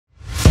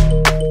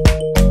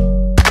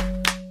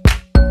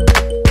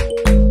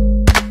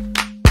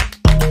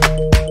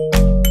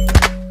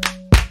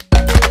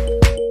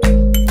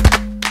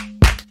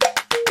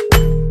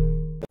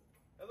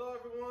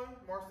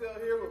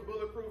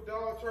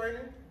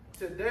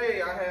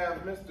Today I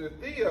have Mr.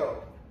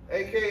 Theo,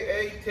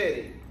 aka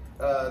Teddy.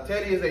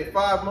 Teddy is a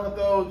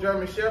 5-month-old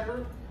German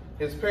Shepherd.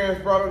 His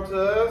parents brought him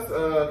to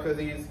us because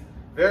he's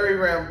very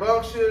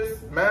rambunctious,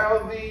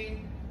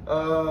 mouthy,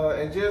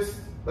 and just,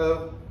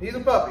 he's a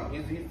puppy.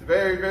 He's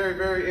very, very,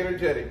 very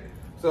energetic.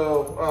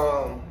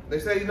 So they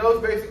say he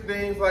knows basic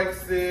things like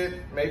sit,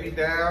 maybe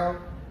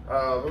down.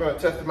 We're gonna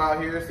test him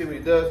out here, see what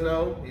he does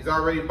know. He's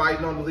already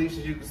biting on the leash,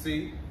 as you can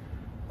see.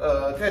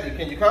 Teddy,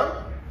 can you come?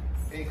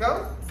 Can you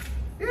come?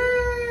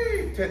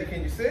 Yay! Teddy,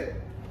 can you sit?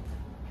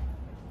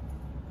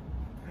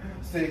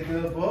 Sit,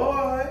 good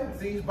boy.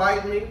 See, he's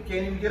biting me.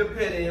 Can't even get a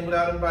pet in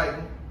without him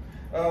biting.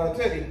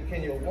 Teddy,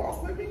 can you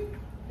walk with me?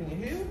 Can you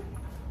heel?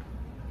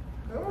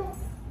 Come on.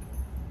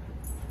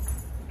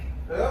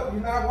 Well,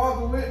 he's not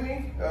walking with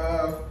me.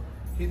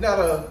 He's not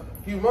a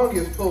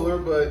humongous puller,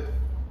 but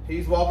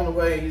he's walking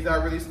away. He's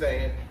not really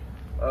staying.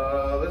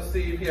 Let's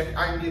see if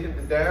I can get him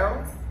to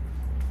down.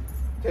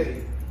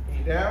 Teddy, can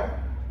you down?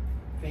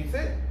 Can you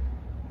sit?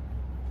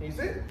 Can you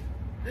sit?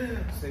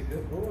 Sit,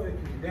 good boy.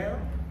 Can you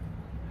down?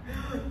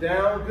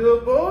 Down,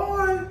 good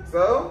boy.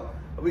 So,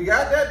 we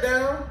got that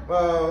down.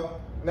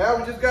 Now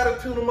we just got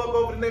to tune him up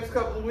over the next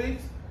couple of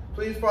weeks.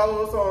 Please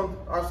follow us on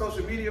our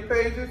social media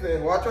pages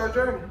and watch our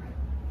journey.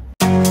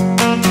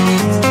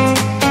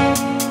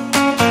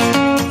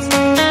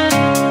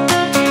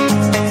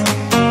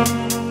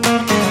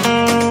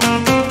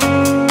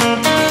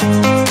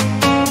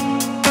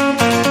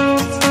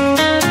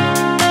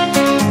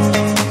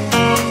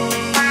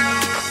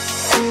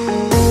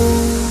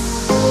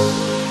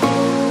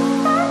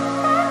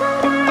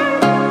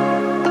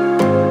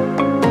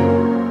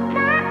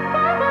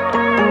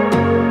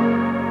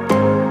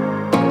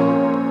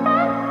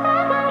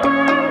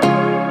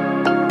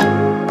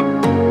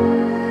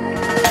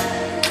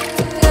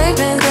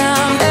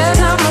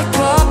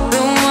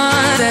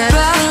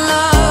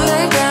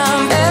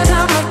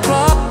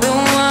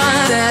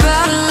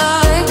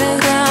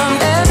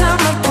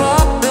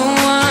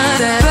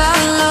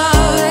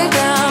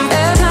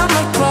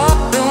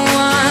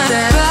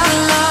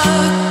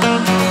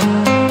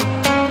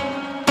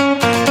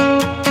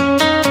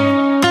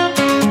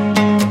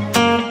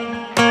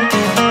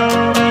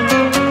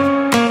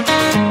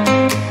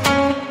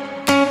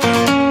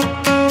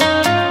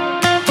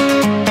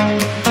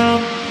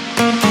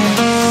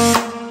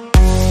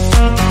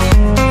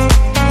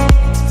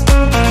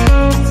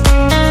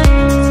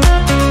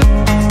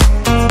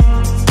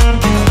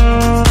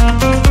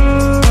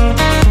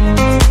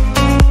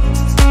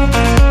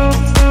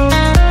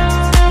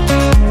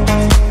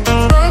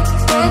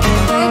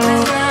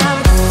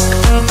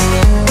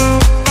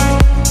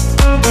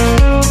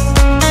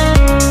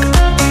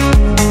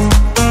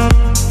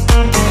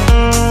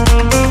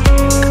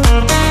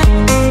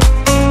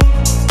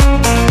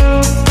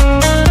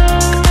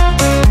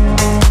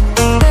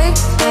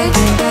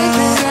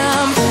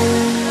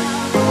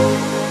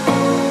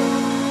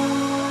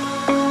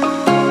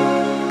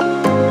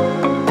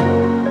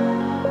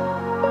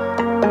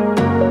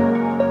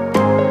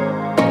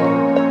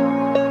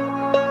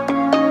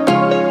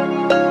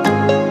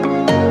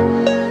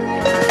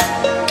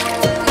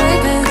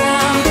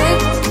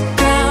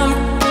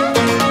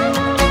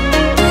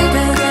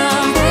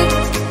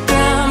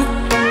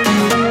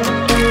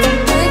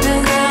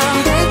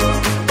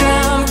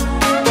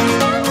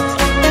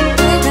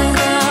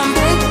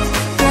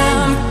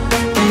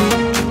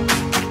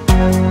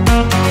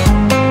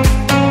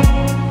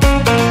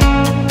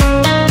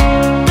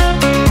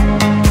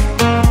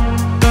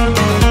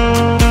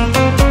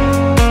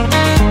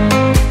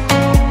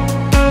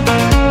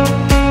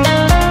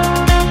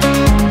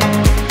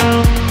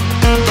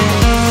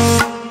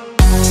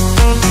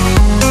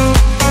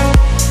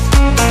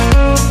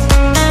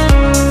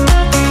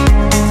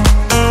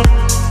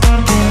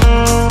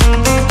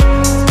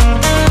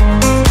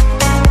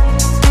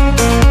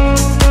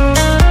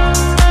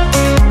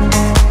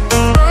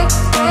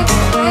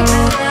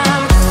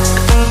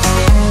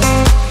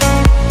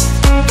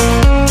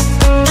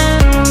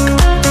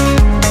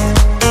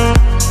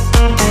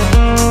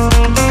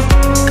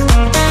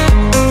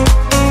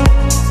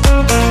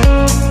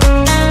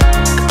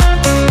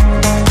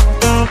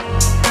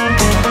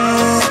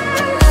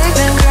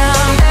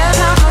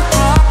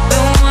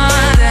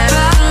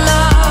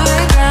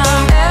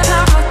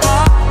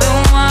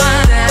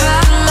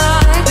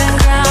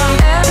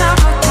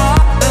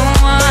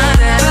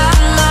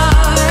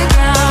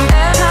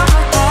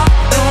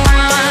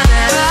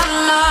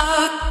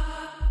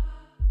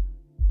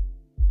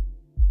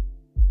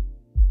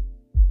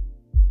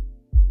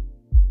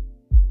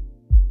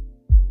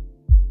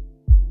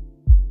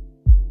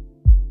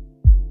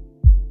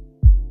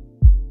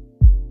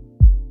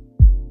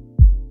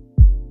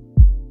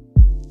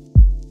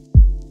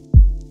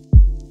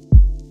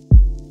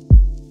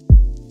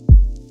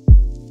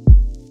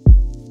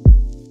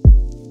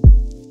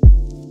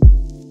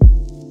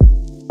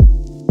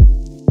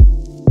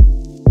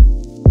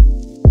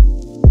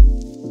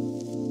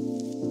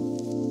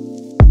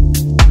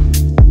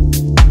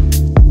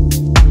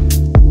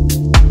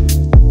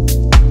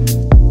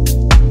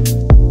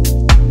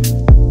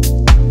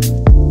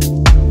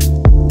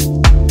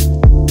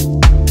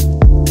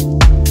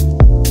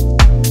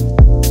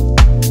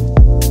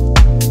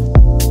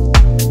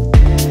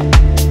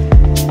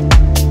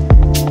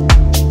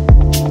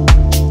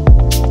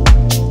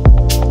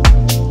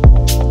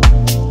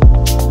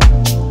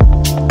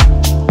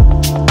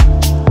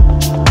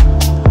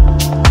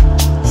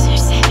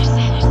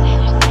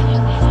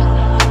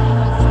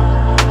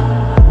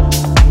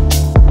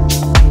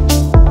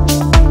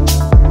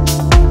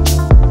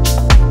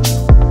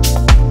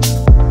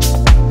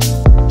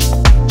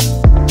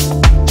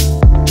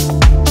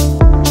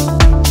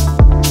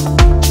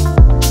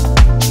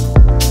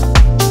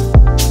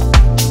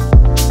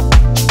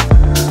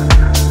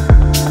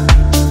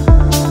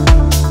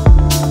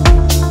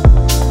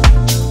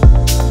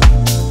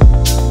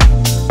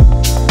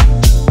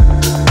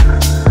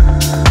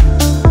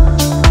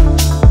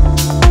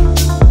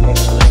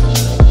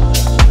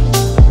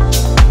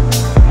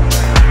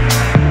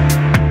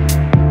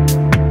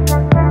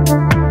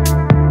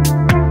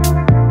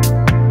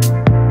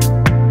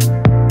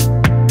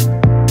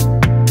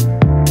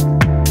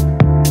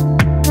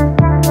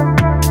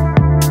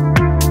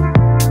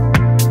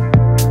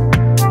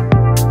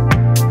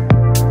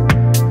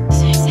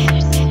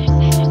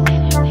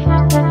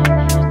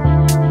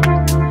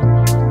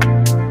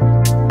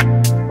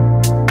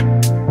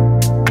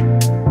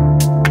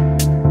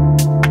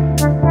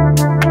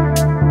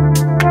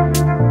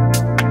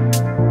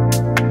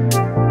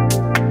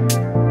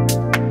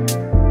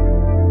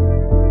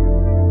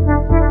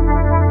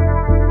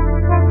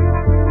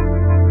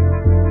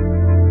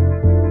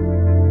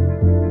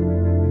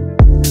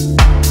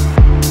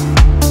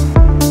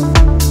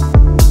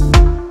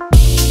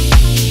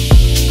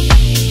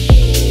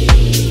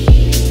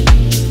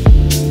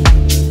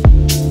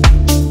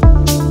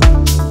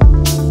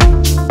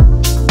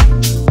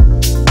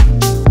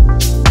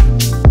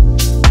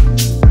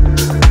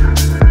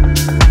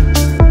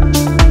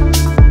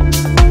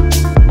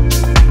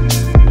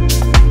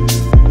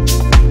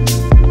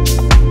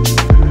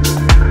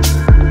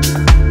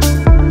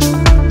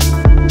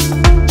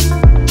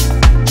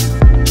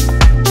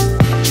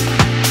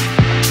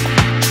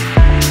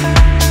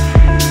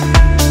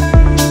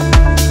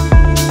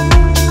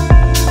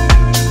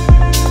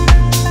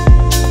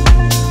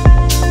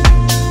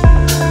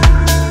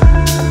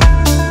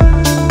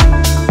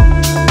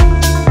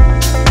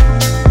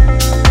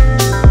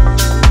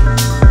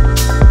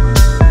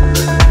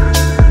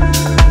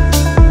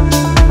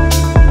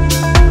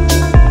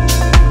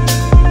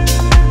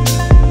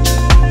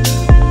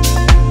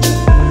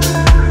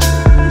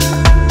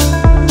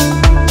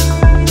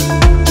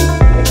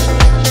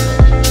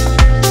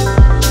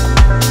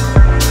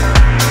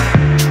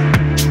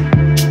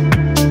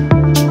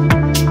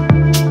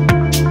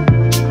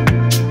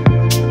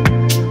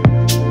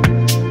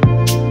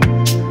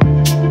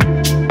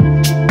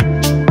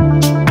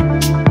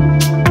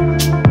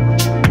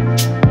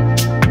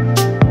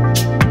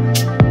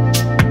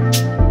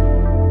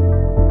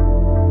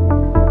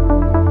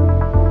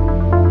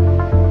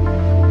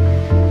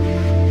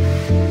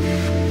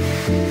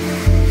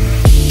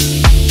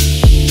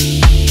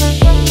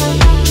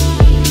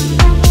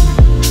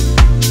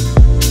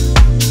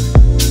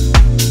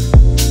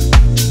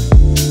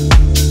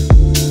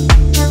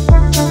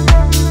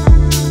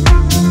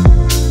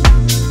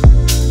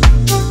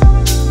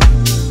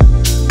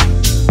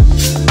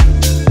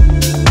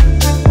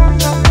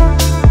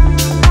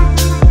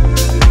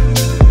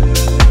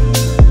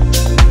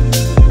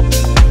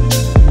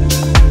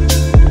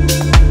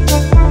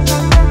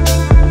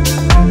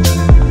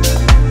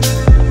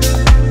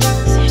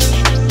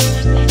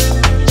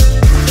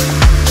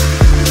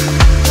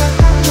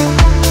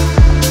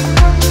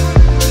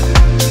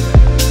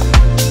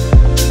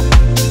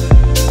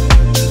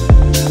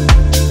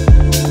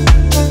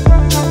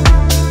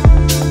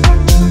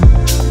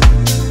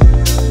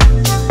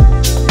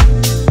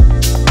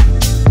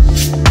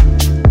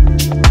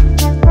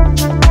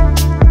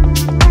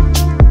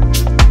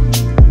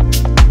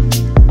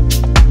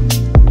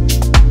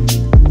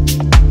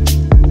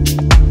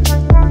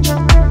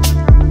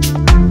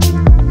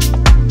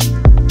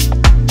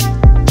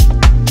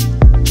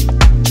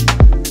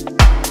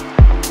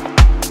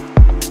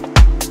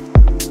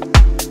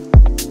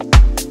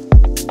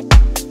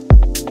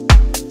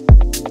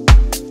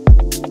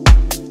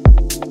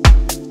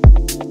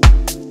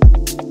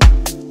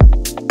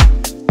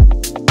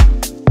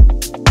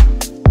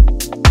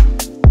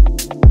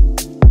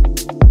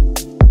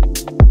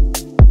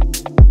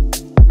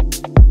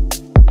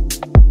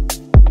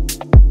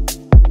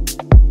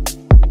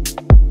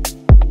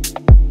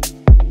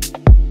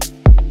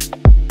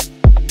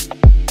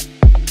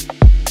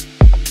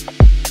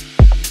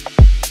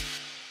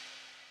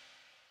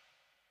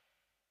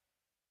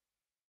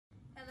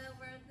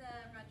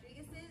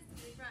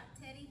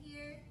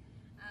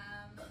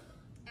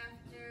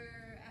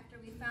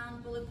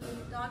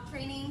 Bulletproof Dog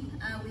Training.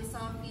 We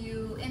saw a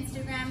few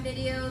Instagram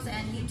videos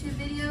and YouTube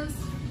videos.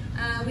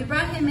 We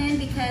brought him in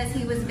because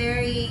he was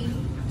very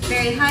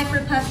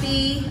hyper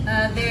puppy,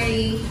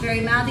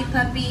 very mouthy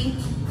puppy.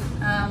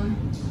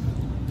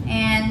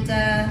 And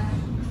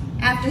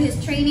after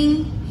his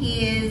training,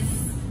 he's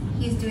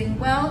doing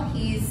well.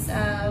 He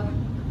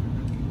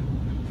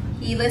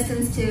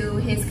listens to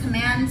his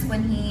commands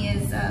when he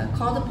is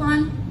called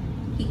upon.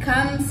 He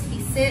comes, he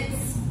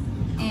sits,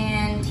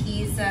 and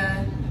he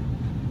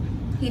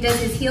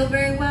does his heel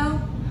very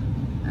well.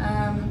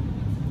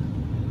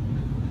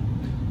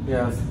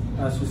 Yes,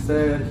 as you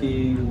said,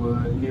 he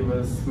would give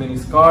us many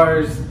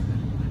scars.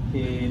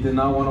 He did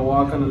not want to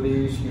walk on a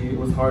leash. It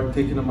was hard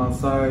taking him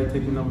outside,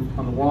 taking him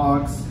on the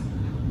walks.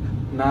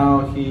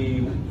 Now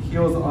he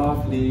heels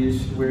off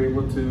leash. We're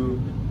able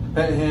to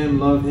pet him,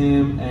 love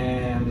him,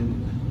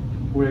 and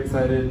we're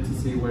excited to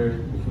see where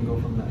we can go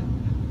from there.